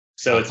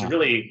 So it's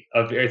really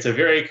it's a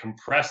very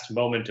compressed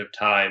moment of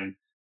time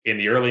in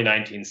the early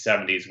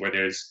 1970s where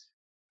there's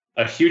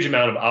a huge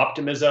amount of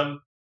optimism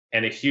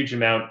and a huge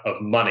amount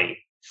of money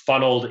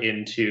funneled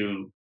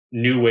into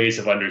new ways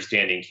of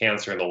understanding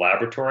cancer in the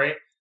laboratory.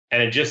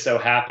 And it just so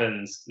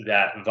happens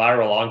that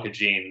viral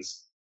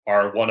oncogenes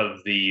are one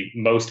of the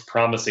most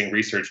promising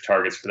research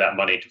targets for that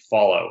money to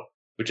follow,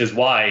 which is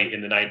why in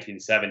the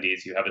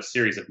 1970s you have a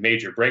series of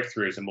major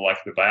breakthroughs in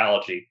molecular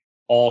biology,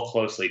 all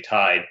closely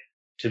tied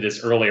to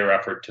this earlier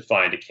effort to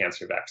find a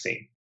cancer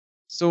vaccine.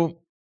 So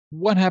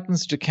what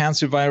happens to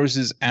cancer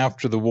viruses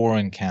after the war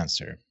on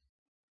cancer?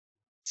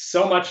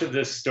 So much of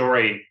this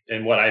story,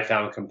 and what I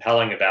found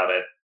compelling about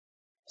it,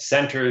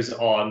 centers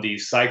on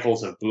these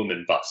cycles of boom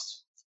and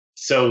bust.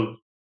 So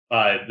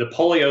the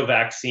polio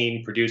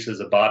vaccine produces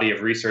a body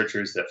of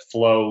researchers that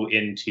flow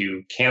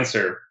into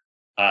cancer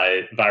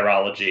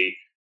virology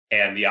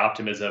and the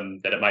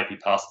optimism that it might be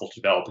possible to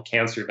develop a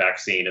cancer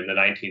vaccine in the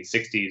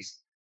 1960s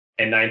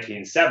and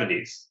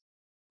 1970s.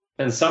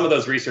 And some of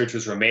those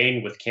researchers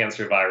remain with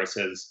cancer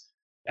viruses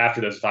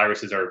after those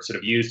viruses are sort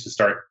of used to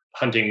start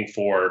hunting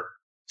for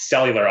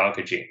cellular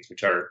oncogenes,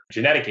 which are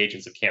genetic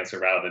agents of cancer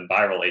rather than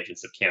viral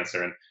agents of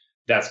cancer. And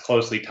that's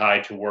closely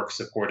tied to work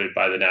supported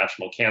by the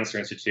National Cancer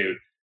Institute,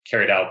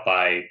 carried out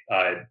by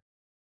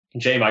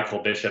J. Michael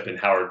Bishop and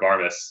Howard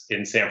Varmus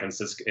in San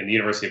Francisco, in the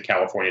University of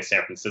California,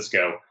 San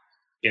Francisco,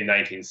 in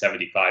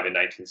 1975 and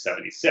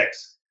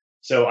 1976.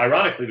 So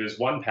ironically, there's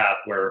one path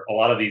where a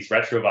lot of these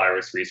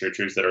retrovirus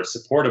researchers that are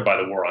supported by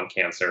the war on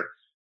cancer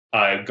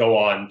go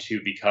on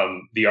to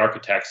become the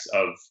architects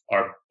of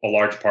a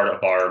large part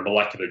of our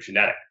molecular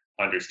genetic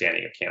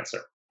understanding of cancer.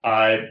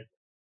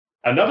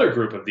 Another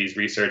group of these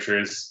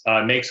researchers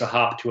makes a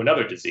hop to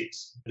another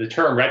disease. The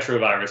term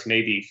retrovirus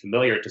may be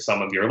familiar to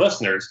some of your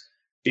listeners.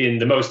 In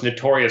the most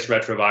notorious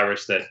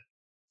retrovirus that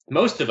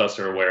most of us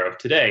are aware of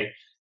today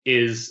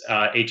is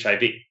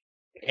HIV.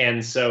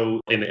 And so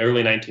in the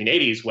early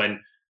 1980s, when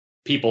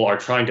people are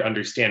trying to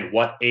understand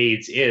what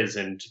AIDS is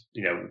and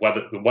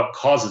what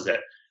causes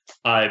it,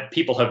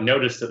 people have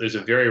noticed that there's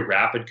a very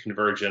rapid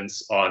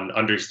convergence on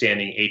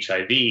understanding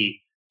HIV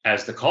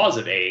as the cause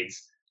of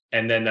AIDS.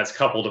 And then that's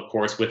coupled, of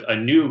course, with a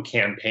new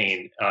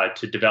campaign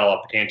to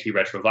develop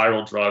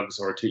antiretroviral drugs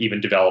or to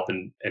even develop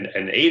an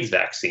AIDS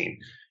vaccine.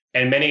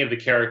 And many of the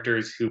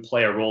characters who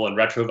play a role in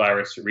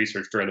retrovirus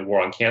research during the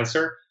war on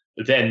cancer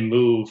then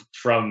move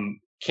from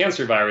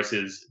cancer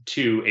viruses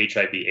to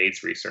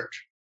HIV/AIDS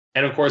research.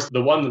 And of course,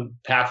 the one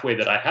pathway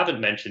that I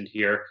haven't mentioned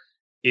here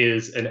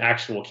is an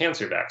actual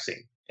cancer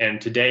vaccine.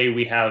 And today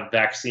we have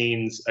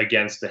vaccines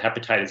against the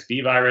hepatitis B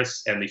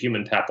virus and the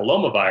human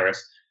papillomavirus,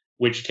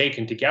 which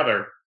taken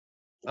together,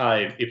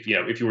 if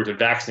you were to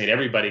vaccinate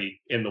everybody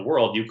in the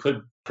world, you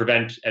could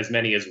prevent as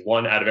many as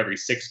 1 out of every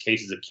 6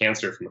 cases of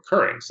cancer from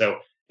occurring. So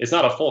it's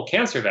not a full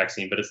cancer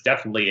vaccine, but it's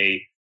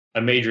definitely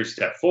a major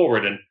step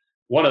forward. And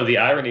one of the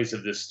ironies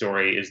of this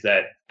story is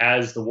that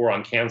as the war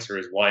on cancer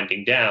is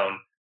winding down,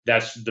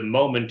 that's the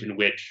moment in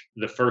which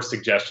the first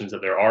suggestions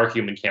that there are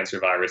human cancer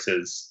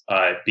viruses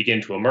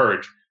begin to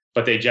emerge,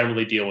 but they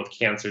generally deal with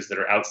cancers that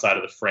are outside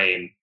of the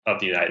frame of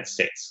the United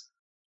States.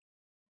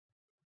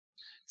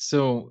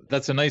 So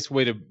that's a nice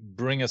way to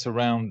bring us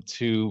around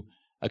to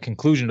a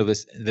conclusion of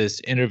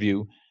this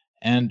interview.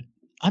 And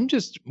I'm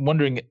just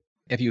wondering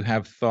if you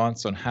have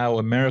thoughts on how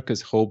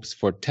America's hopes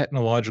for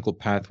technological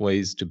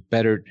pathways to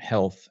better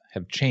health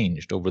have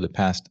changed over the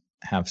past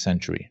half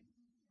century.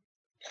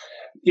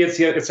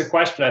 It's a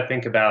question I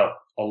think about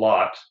a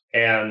lot.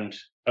 And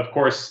of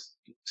course,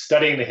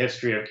 studying the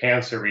history of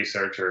cancer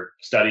research or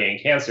studying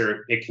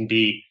cancer, it can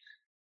be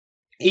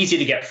easy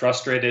to get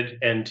frustrated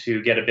and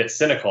to get a bit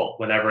cynical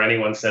whenever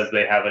anyone says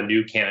they have a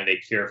new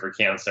candidate cure for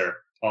cancer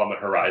on the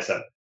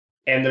horizon.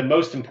 And the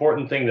most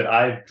important thing that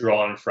I've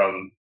drawn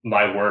from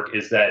my work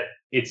is that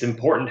it's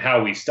important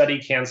how we study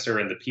cancer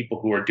and the people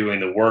who are doing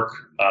the work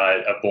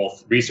of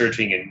both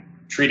researching and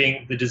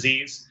treating the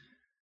disease.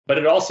 But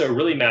it also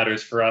really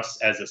matters for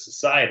us as a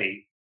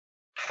society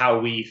how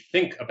we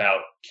think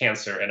about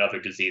cancer and other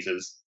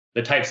diseases,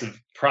 the types of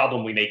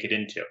problem we make it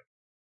into.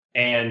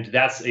 And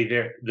that's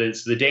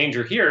the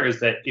danger here is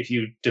that if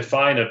you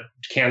define a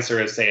cancer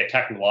as, say, a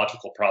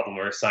technological problem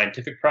or a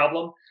scientific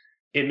problem,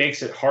 it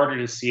makes it harder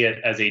to see it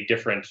as a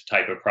different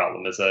type of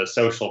problem, as a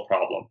social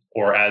problem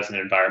or as an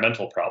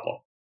environmental problem.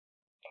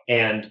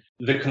 And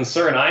the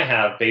concern I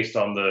have based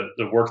on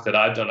the work that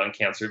I've done on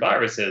cancer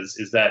viruses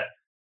is that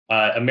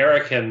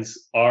Americans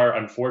are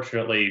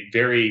unfortunately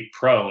very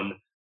prone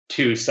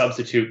to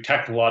substitute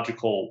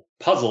technological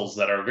puzzles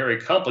that are very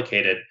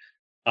complicated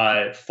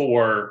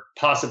for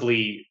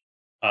possibly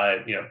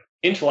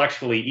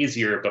intellectually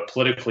easier but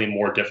politically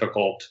more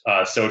difficult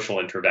social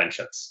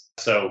interventions.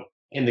 So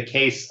in the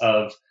case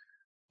of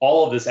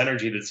all of this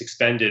energy that's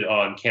expended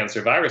on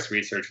cancer virus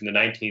research in the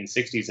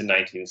 1960s and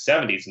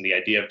 1970s and the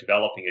idea of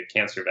developing a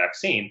cancer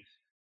vaccine,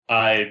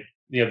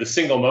 the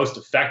single most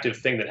effective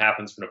thing that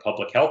happens from a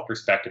public health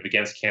perspective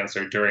against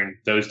cancer during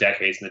those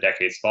decades and the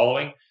decades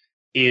following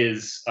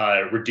is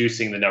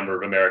reducing the number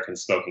of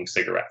Americans smoking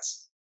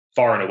cigarettes,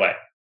 far and away.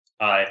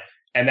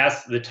 And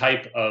that's the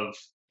type of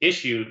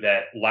issue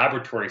that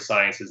laboratory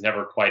science is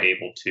never quite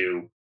able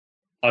to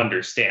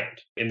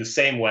understand. In the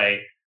same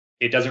way,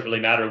 it doesn't really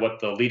matter what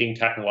the leading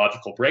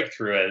technological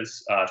breakthrough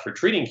is for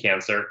treating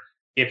cancer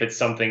if it's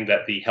something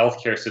that the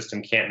healthcare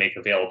system can't make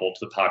available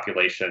to the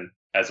population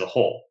as a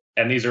whole.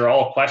 And these are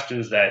all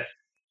questions that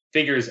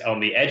figures on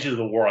the edge of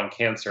the war on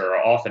cancer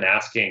are often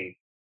asking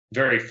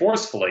very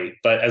forcefully,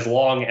 but as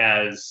long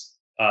as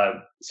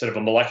sort of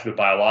a molecular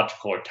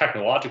biological or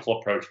technological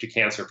approach to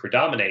cancer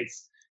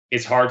predominates,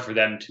 it's hard for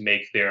them to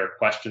make their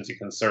questions and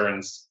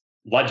concerns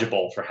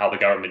legible for how the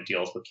government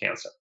deals with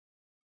cancer.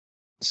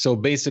 So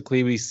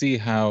basically, we see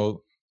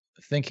how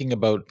thinking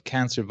about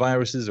cancer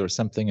viruses or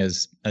something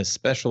as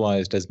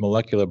specialized as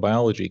molecular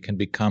biology can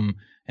become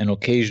an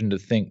occasion to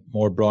think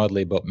more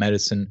broadly about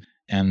medicine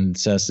and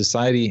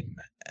society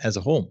as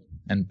a whole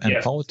and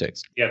Yes.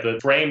 politics. Yeah, the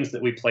frames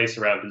that we place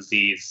around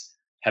disease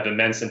have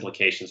immense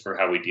implications for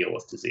how we deal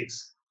with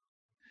disease.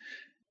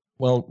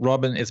 Well,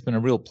 Robin, it's been a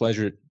real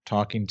pleasure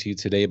talking to you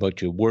today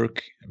about your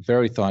work.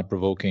 Very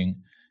thought-provoking.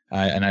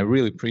 And I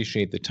really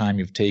appreciate the time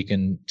you've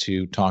taken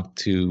to talk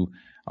to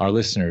our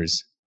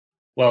listeners.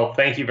 Well,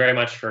 thank you very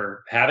much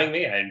for having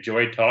me. I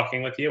enjoyed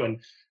talking with you, and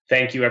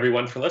thank you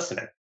everyone for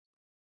listening.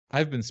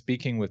 I've been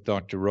speaking with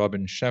Dr.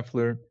 Robin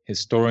Scheffler,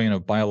 historian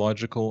of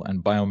biological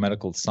and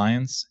biomedical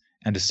science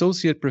and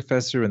associate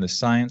professor in the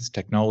Science,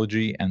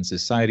 Technology, and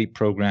Society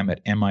program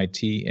at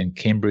MIT in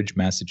Cambridge,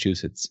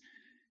 Massachusetts.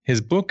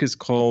 His book is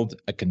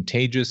called A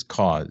Contagious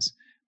Cause: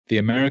 The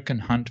American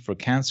Hunt for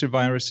Cancer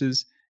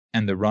Viruses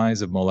and the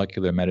Rise of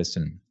Molecular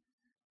Medicine.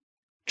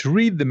 To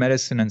read the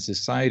Medicine and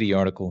Society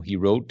article he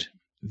wrote,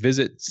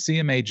 visit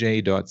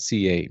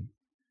cmaj.ca.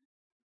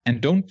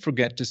 And don't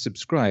forget to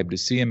subscribe to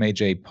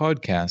CMAJ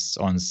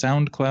podcasts on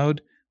SoundCloud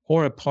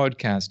or a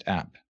podcast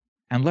app.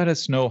 And let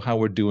us know how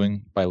we're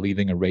doing by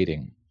leaving a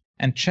rating.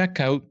 And check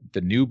out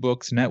the New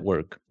Books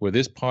Network, where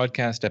this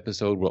podcast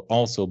episode will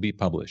also be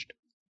published.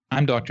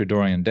 I'm Dr.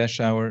 Dorian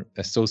Deschauer,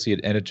 Associate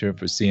Editor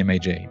for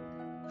CMAJ.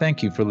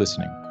 Thank you for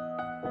listening.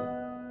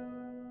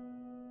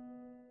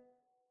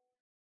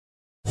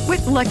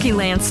 With Lucky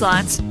Land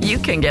Slots, you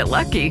can get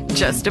lucky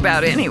just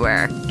about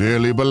anywhere.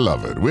 Dearly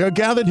beloved, we are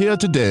gathered here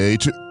today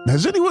to...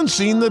 Has anyone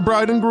seen the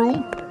bride and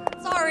groom?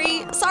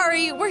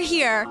 Sorry, we're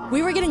here.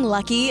 We were getting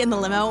lucky in the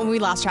limo and we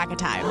lost track of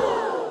time.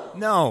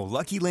 No,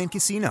 Lucky Land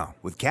Casino,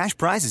 with cash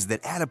prizes that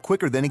add up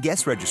quicker than a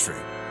guest registry.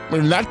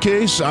 In that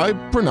case, I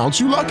pronounce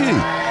you lucky.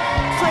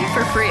 Play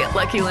for free at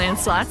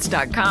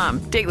LuckyLandSlots.com.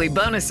 Daily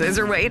bonuses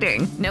are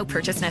waiting. No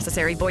purchase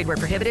necessary. Void where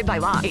prohibited by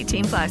law.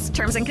 18+.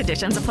 Terms and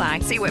conditions apply.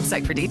 See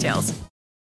website for details.